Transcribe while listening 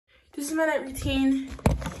this is my night routine.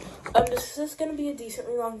 This is gonna be a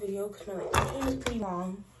decently long video because my night routine is pretty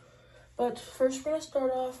long. But first we're gonna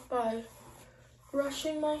start off by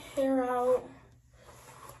brushing my hair out.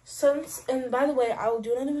 And by the way, I will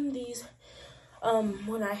do another one of these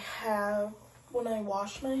when I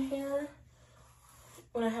wash my hair,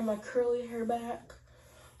 when I have my curly hair back,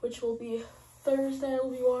 which will be Thursday. I will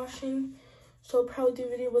be washing, so I'll probably do a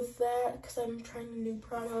video with that because I'm trying new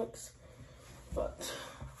products. But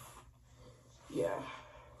yeah,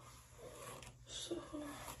 so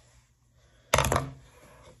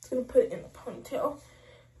it's gonna put it in a ponytail.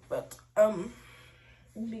 But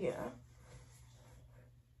yeah,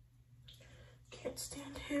 can't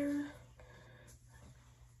stand hair.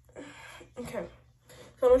 Okay,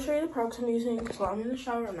 so I'm gonna show you the products I'm using. So I'm in the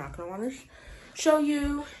shower. I'm not gonna want to show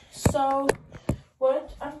you. So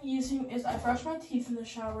what I'm using is I brush my teeth in the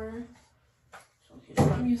shower. So here's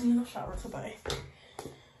what I'm using in the shower today.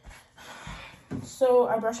 So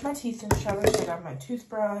I brush my teeth in the shower. So I got my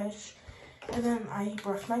toothbrush, and then I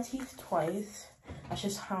brush my teeth twice. That's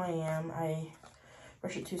just how I am. I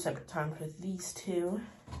brush it 2 separate times with these two.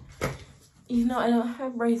 Even though I don't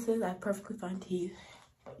have braces, I have perfectly fine teeth.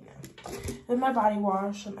 But yeah. Then my body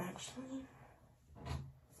wash, I'm actually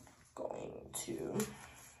going to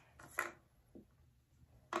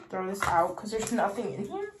throw this out because there's nothing in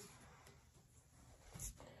here.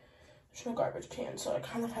 There's no garbage can, so I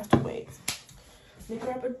kind of have to wait. Let me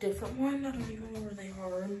grab a different one. I don't even know where they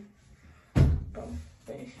are. Oh,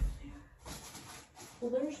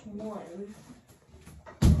 well, there's one.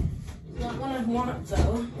 Not one I want,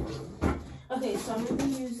 though. Okay, so I'm going to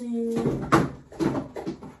be using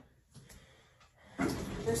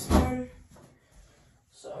this one.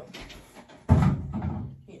 So,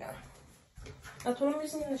 yeah. That's what I'm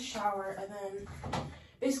using in the shower. And then,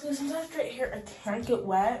 basically, since I have straight hair, I can't get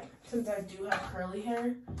wet since I do have curly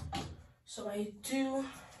hair. So I do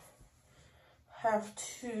have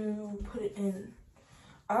to put it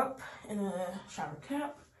up in a shower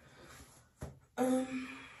cap. Okay.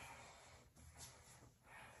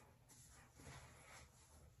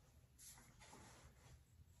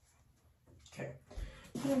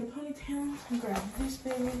 Put in the ponytail and grab this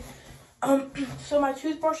baby. So my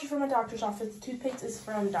toothbrush is from my doctor's office. The toothpaste is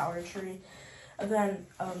from Dollar Tree. And then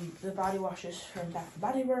the body wash is from Bath &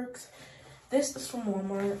 Body Works. This is from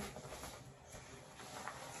Walmart.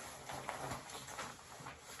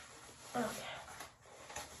 Okay.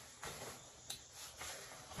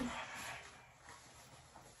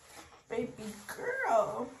 Baby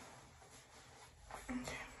girl. Okay.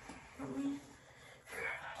 Let me figure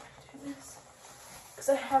out how to do this. Because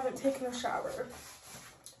I haven't taken a shower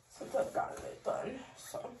since I've gotten it done.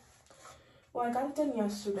 So, well, I got it done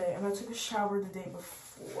yesterday and I took a shower the day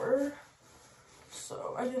before.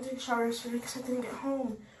 So, I didn't take a shower yesterday because I didn't get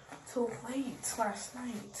home till late last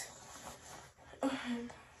night.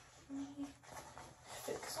 Let me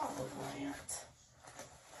fix all of that.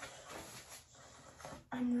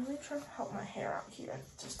 I'm really trying to help my hair out here.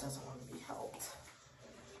 It just doesn't want to be helped.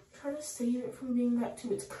 I'm trying to save it from being back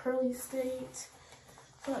to its curly state.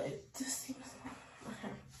 But it just seems like...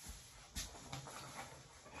 Okay.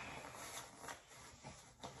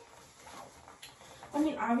 I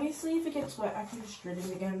mean, obviously, if it gets wet, I can just straighten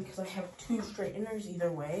it again because I have 2 straighteners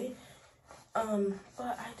either way. But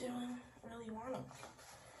I don't really want them.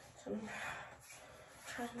 So I'm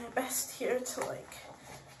trying my best here to, like,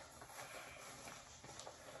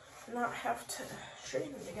 not have to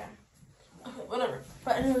straighten it again. Okay, whatever.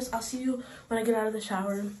 But anyways, I'll see you when I get out of the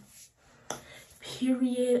shower.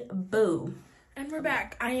 Period. Boo. And we're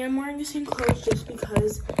back. I am wearing the same clothes just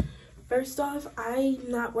because, first off, I'm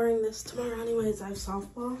not wearing this tomorrow anyways. I have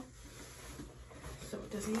softball. So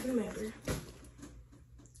it doesn't even matter.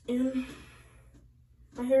 And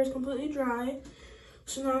my hair is completely dry.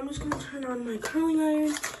 So now I'm just going to turn on my curling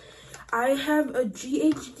iron. I have a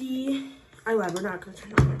GHD. I lied, we're not going to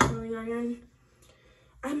turn on my curling iron.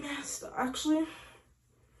 I messed up. Actually,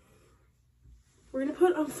 we're going to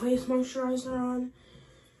put a face moisturizer on.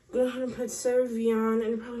 Go ahead and put CeraVe on. And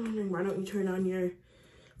you're probably wondering, why don't you turn on your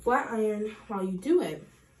flat iron while you do it?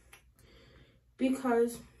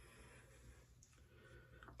 Because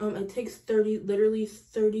it takes literally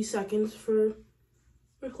 30 seconds for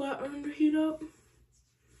my flat iron to heat up.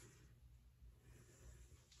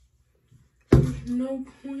 There's no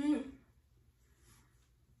point.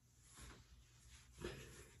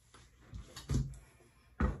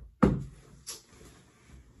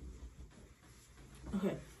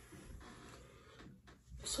 Okay.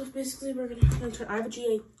 So basically we're gonna turn, I have a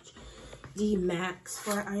GHD Max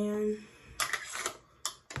flat iron.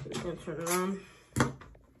 So we're gonna turn it on.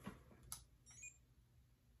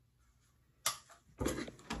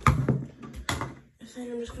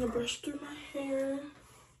 everything. I'm just gonna brush through my hair.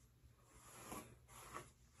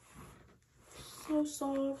 So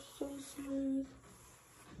soft, so smooth.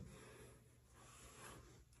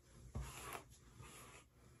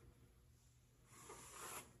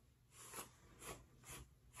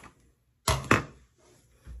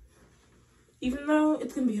 Even though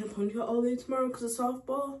it's gonna be in a ponytail all day tomorrow because of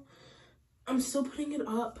softball, I'm still putting it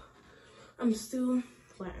up. I'm still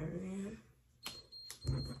flat ironing it.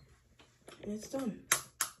 And it's done.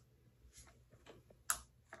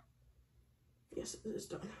 Yes, it is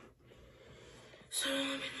done. So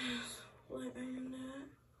let me just flat iron that.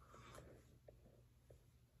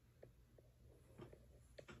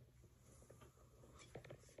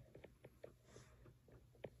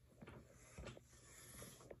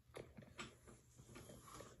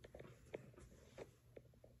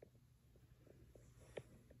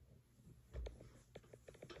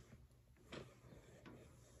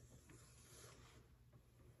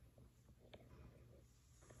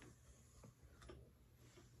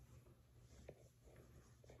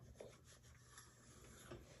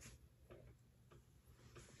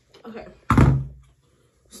 Okay,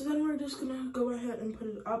 so then we're just gonna go ahead and put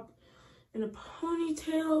it up in a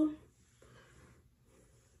ponytail.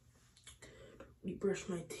 Brush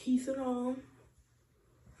my teeth and all.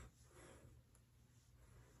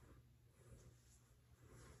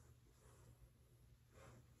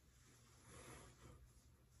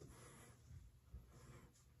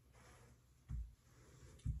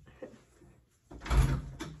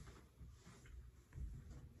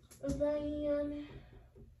 Then,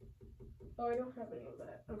 oh, I don't have any of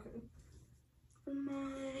that. Okay.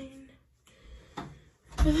 Mine.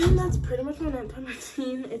 And then that's pretty much my nighttime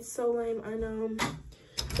routine. It's so lame, I know.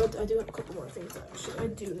 But I do have a couple more things that actually I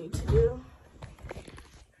do need to do.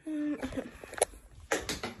 Okay.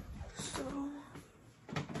 So,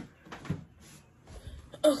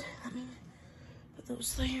 okay, let me put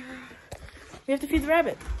those there. We have to feed the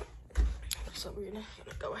rabbit. So we're gonna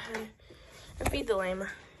go ahead and feed the lame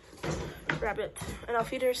rabbit. And I'll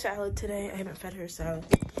feed her salad today. I haven't fed her salad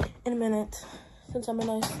in a minute. Since I'm a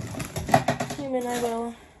nice human, I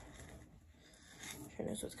will. She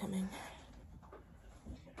knows what's coming.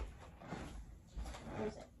 Where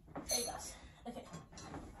is it? There it goes. Okay.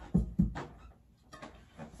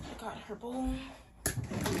 I got her bowl.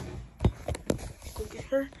 Go get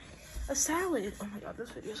her a salad. Oh my god,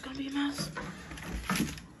 this video is gonna be a mess.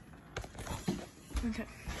 Okay.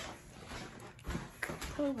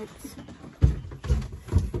 Oh, wait.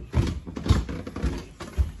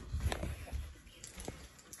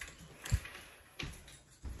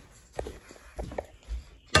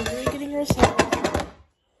 You're getting your salad.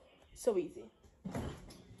 So easy.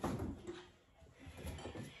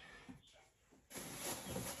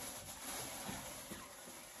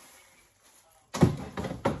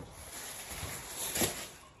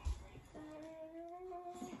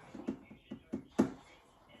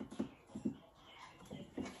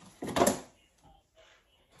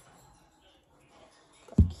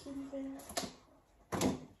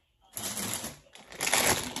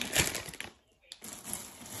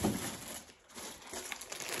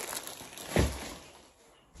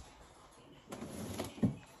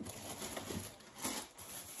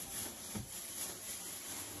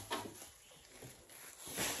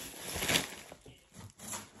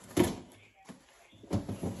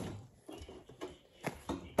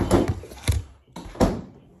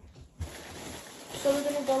 So we're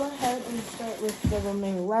gonna go ahead and start with the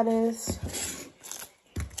romaine lettuce.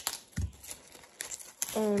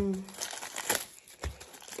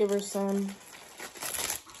 Give her some.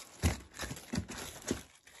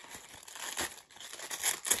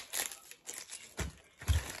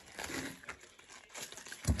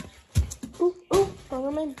 Ooh, no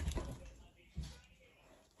romaine.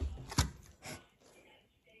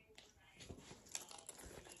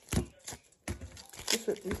 Just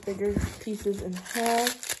rip these bigger pieces in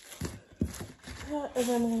half. And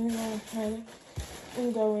then I'm gonna go ahead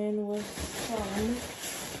and go in with some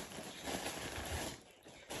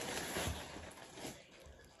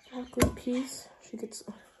broccoli piece. She gets,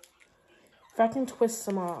 if I can twist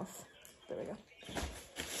some off. There we go.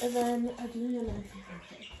 And then I do need a knife.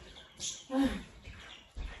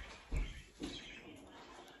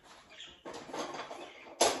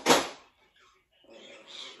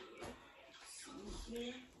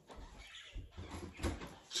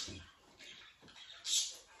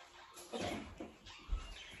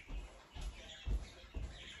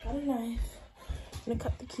 Got a knife. I'm gonna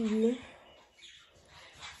cut the kiwi.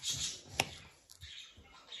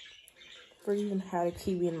 I've never even had a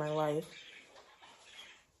kiwi in my life.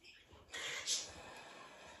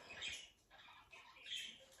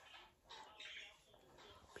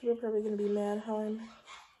 People are probably gonna be mad how I'm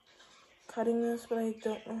cutting this, but I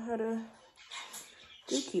don't know how to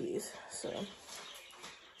do kiwis, so.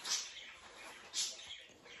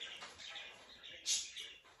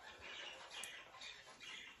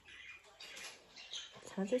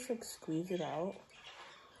 Can I just like squeeze it out?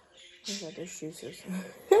 Oh god, there's juices.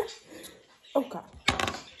 Oh god.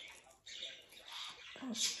 Oh,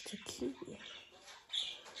 it's a kiwi.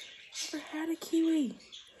 Never had a kiwi.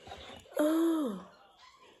 Oh,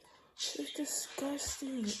 this is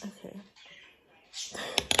disgusting. Okay.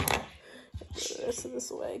 Throw the rest of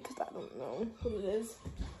this away because I don't know what it is.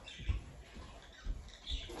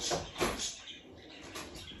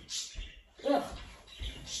 Ugh.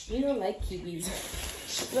 You don't like kiwis.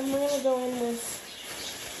 Then we're gonna go in with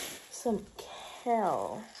some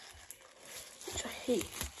kale. Which I hate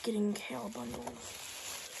getting kale bundles.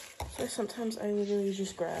 So sometimes I literally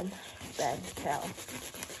just grab bagged kale.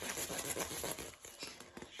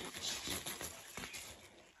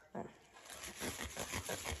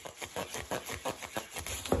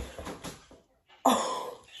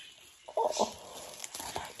 Oh,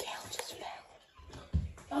 my kale just fell.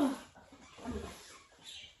 Oh,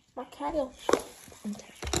 my kale.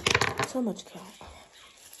 Okay, so much kale.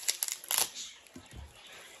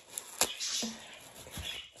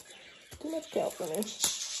 Too much kale for me.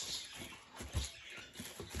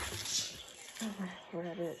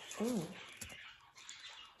 Grab it. Ooh.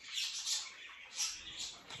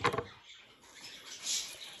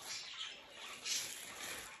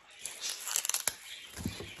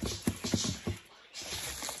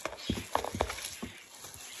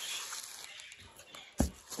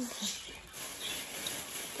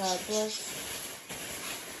 God bless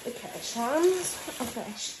the cashons. Okay.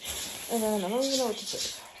 And then I don't even know what this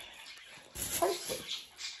is. Parsley.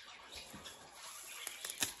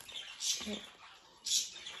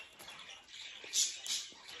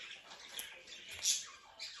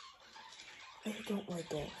 I don't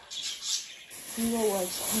like it. No like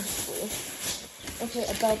parsley. Okay,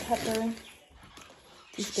 a bell pepper.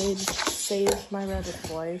 These babes saved my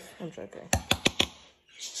rabbit's life. I'm joking.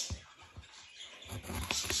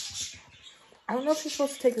 I don't know if you're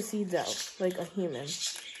supposed to take the seeds out, like a human.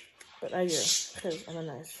 But I do, because I'm a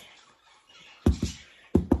nice.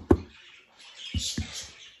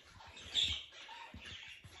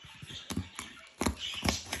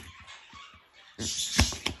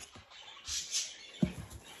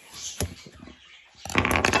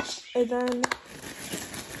 And then,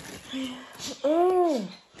 oh,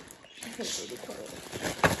 I hate baby carrots.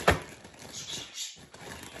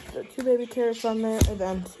 So 2 baby carrots on there, and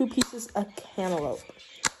then 2 pieces of cantaloupe.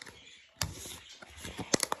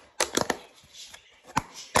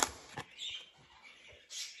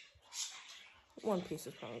 One piece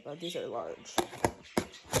is probably bad. These are large.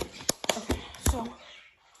 Okay, so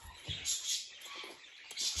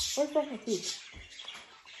where's my teeth?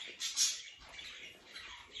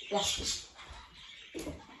 Yeah.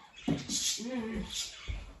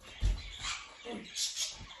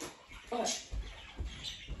 Okay.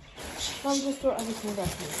 So I'm just throw everything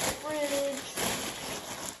back in the fridge.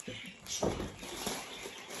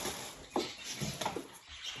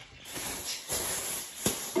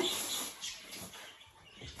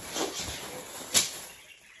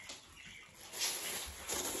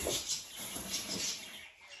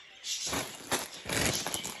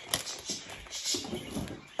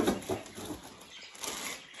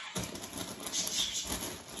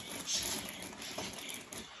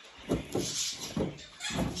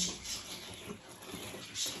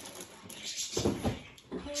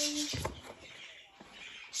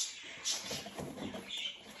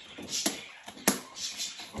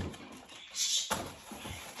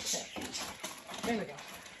 There we go.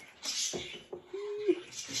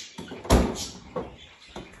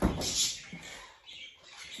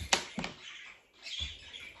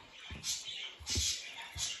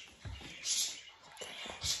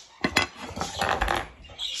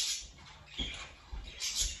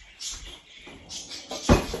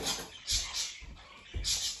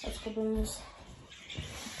 Let's go bring this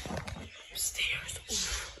upstairs.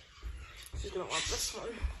 Oof. She's gonna want this one.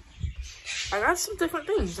 I got some different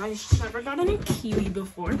things. I never got any kiwi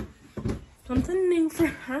before. Something new for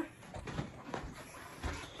her.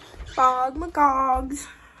 Bog Magogs.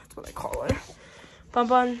 That's what I call her. Bun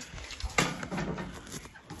Bun.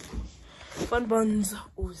 Bun Buns.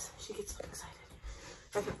 Ooh, she gets so excited.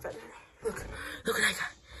 I can fed her. Look what I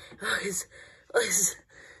got. Look, it's.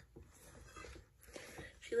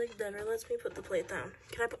 She like never lets me put the plate down.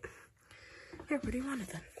 Can I put? Here, where do you want it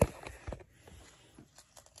then?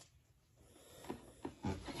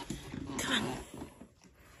 Come on.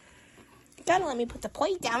 gotta let me put the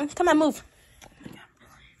plate down. Come on, move.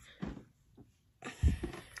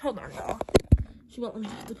 Hold on, y'all. She won't let me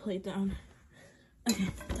put the plate down. Okay,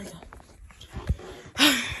 there you go.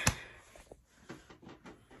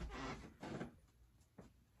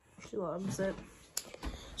 She loves it.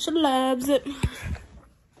 She loves it.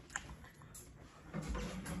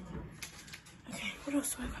 Okay, what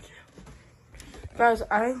else do I got to do? Guys,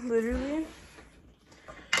 I literally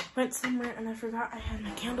went somewhere and I forgot I had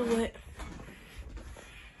my candle lit.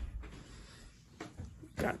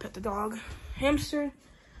 Gotta pet the dog. Hamster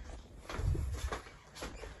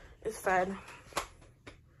is fed.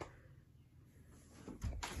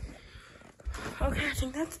 Okay, I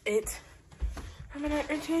think that's it. A minute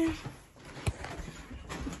or two.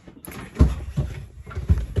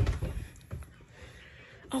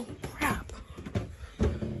 Oh crap.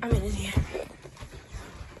 I'm an idiot.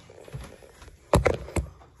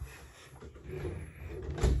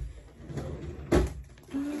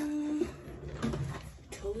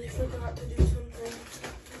 Totally forgot to do something.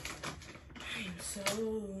 I'm so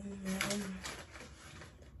mad.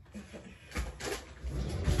 Okay.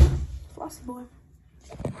 Flossy boy.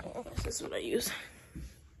 This is what I use.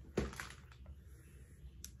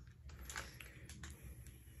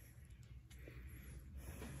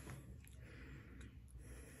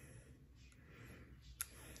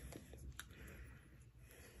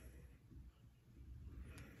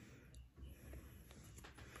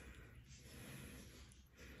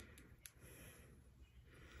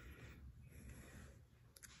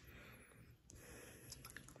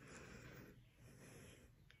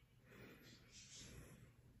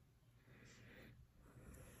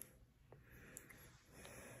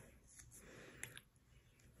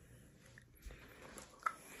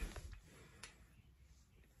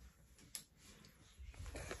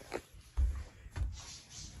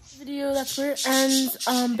 Video, that's where it ends.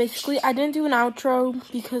 Basically I didn't do an outro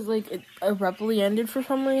because like it abruptly ended for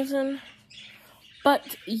some reason,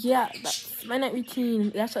 but yeah, that's my night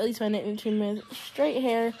routine. That's at least my night routine with straight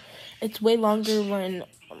hair. It's way longer when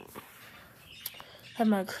I have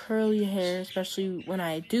my curly hair, especially when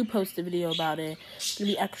I do post a video about it. It's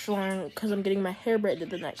gonna be extra long because I'm getting my hair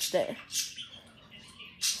braided the next day,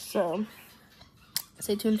 so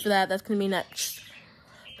stay tuned for that. That's gonna be next.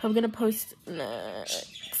 I'm gonna post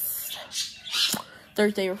next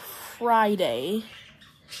Thursday or Friday.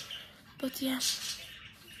 But yeah.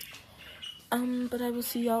 But I will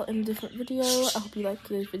see y'all in a different video. I hope you liked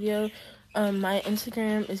today's video. My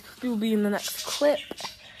Instagram will be in the next clip.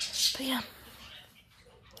 But yeah.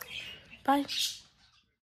 Bye.